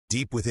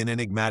Deep within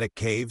enigmatic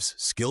caves,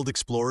 skilled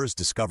explorers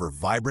discover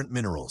vibrant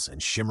minerals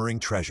and shimmering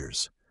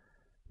treasures.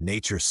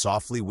 Nature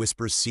softly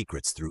whispers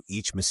secrets through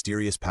each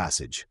mysterious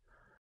passage.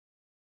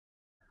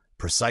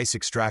 Precise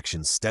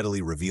extraction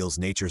steadily reveals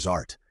nature's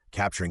art,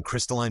 capturing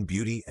crystalline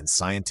beauty and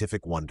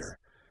scientific wonder.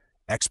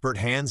 Expert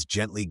hands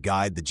gently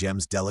guide the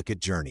gem's delicate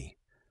journey.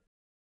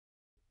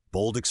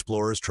 Bold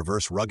explorers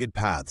traverse rugged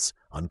paths,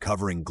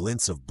 uncovering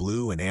glints of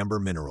blue and amber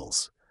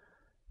minerals.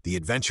 The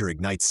adventure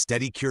ignites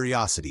steady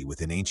curiosity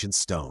within ancient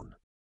stone.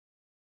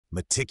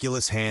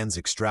 Meticulous hands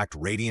extract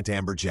radiant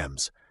amber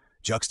gems,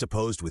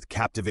 juxtaposed with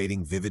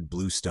captivating vivid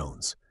blue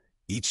stones.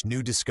 Each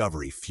new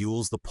discovery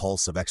fuels the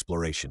pulse of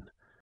exploration.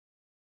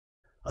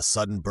 A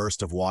sudden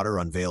burst of water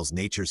unveils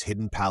nature's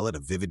hidden palette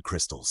of vivid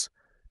crystals.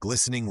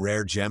 Glistening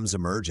rare gems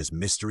emerge as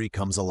mystery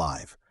comes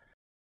alive.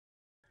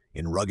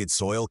 In rugged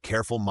soil,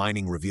 careful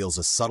mining reveals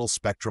a subtle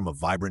spectrum of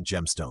vibrant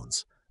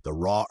gemstones. The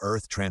raw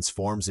earth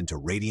transforms into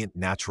radiant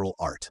natural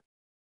art.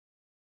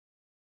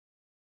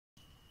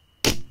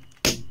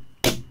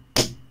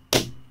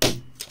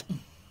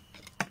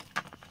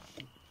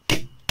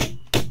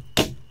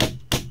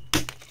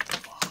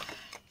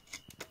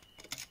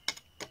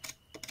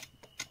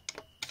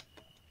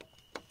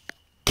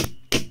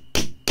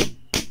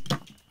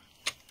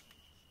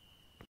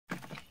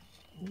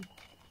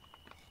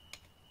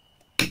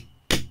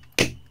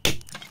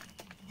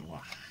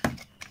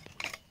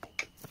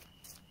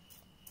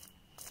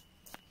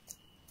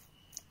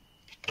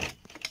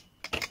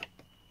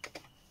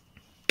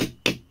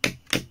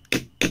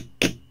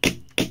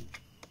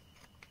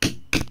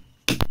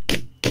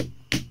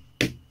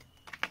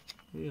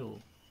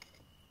 Ew.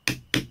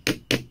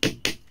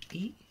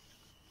 Eat.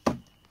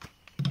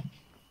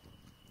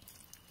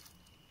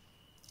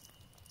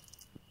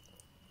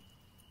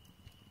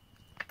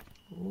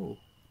 Oh.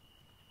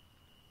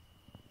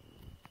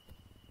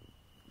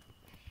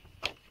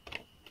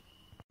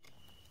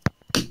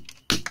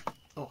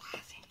 Oh,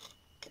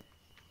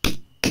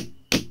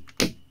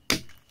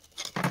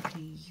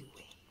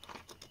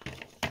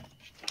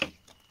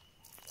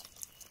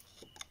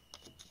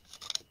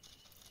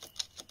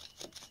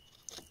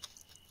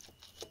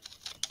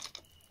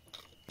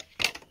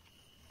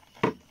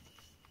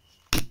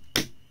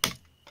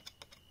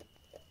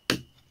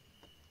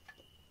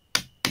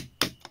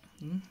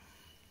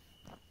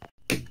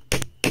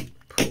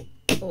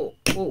 oh,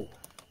 oh,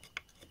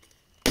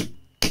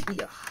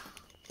 yeah.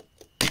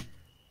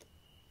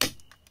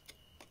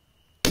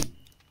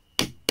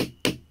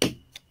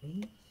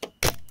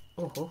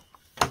 Oh, oh.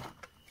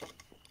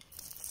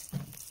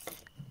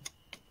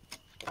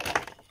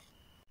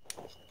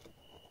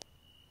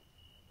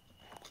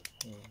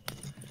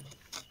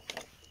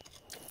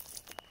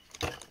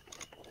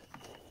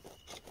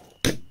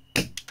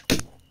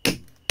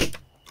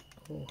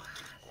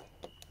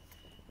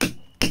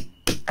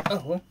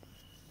 Oh.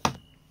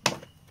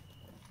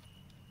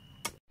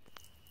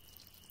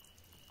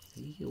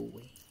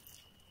 Ew.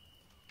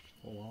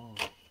 Wow.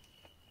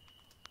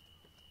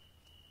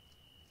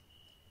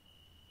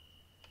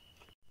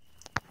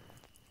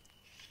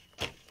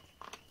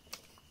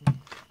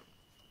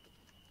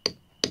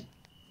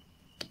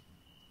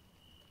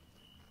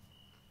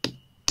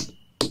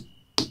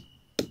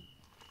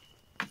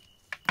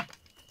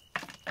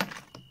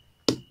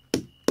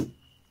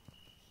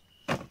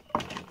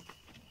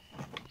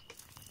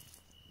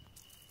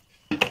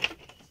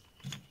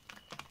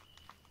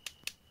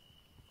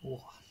 Wow.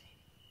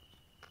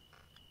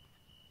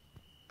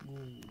 Ooh.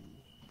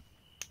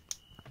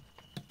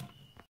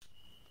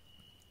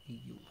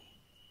 Ew.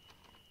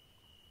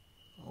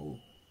 Oh.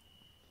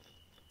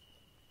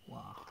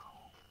 Wow.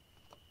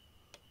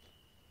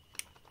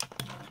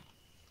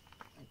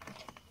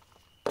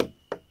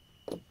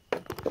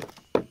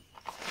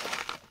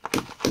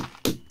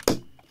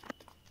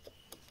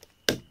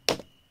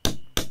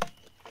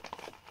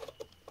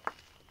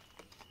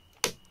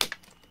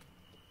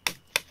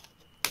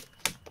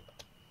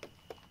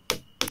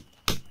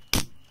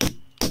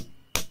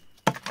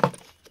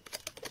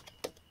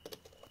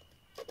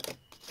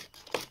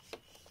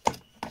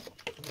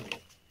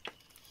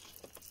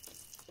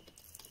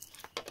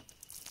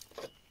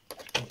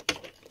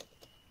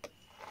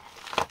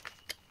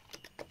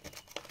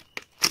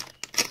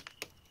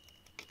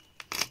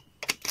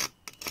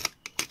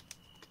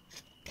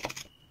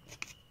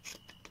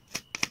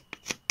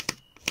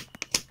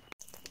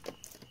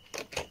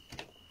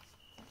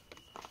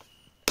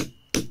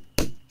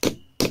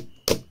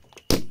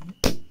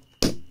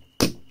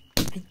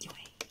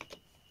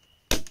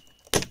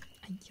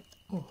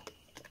 Oh.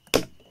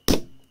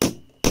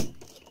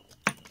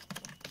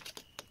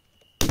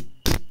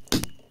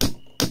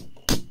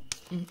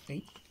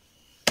 Ấy.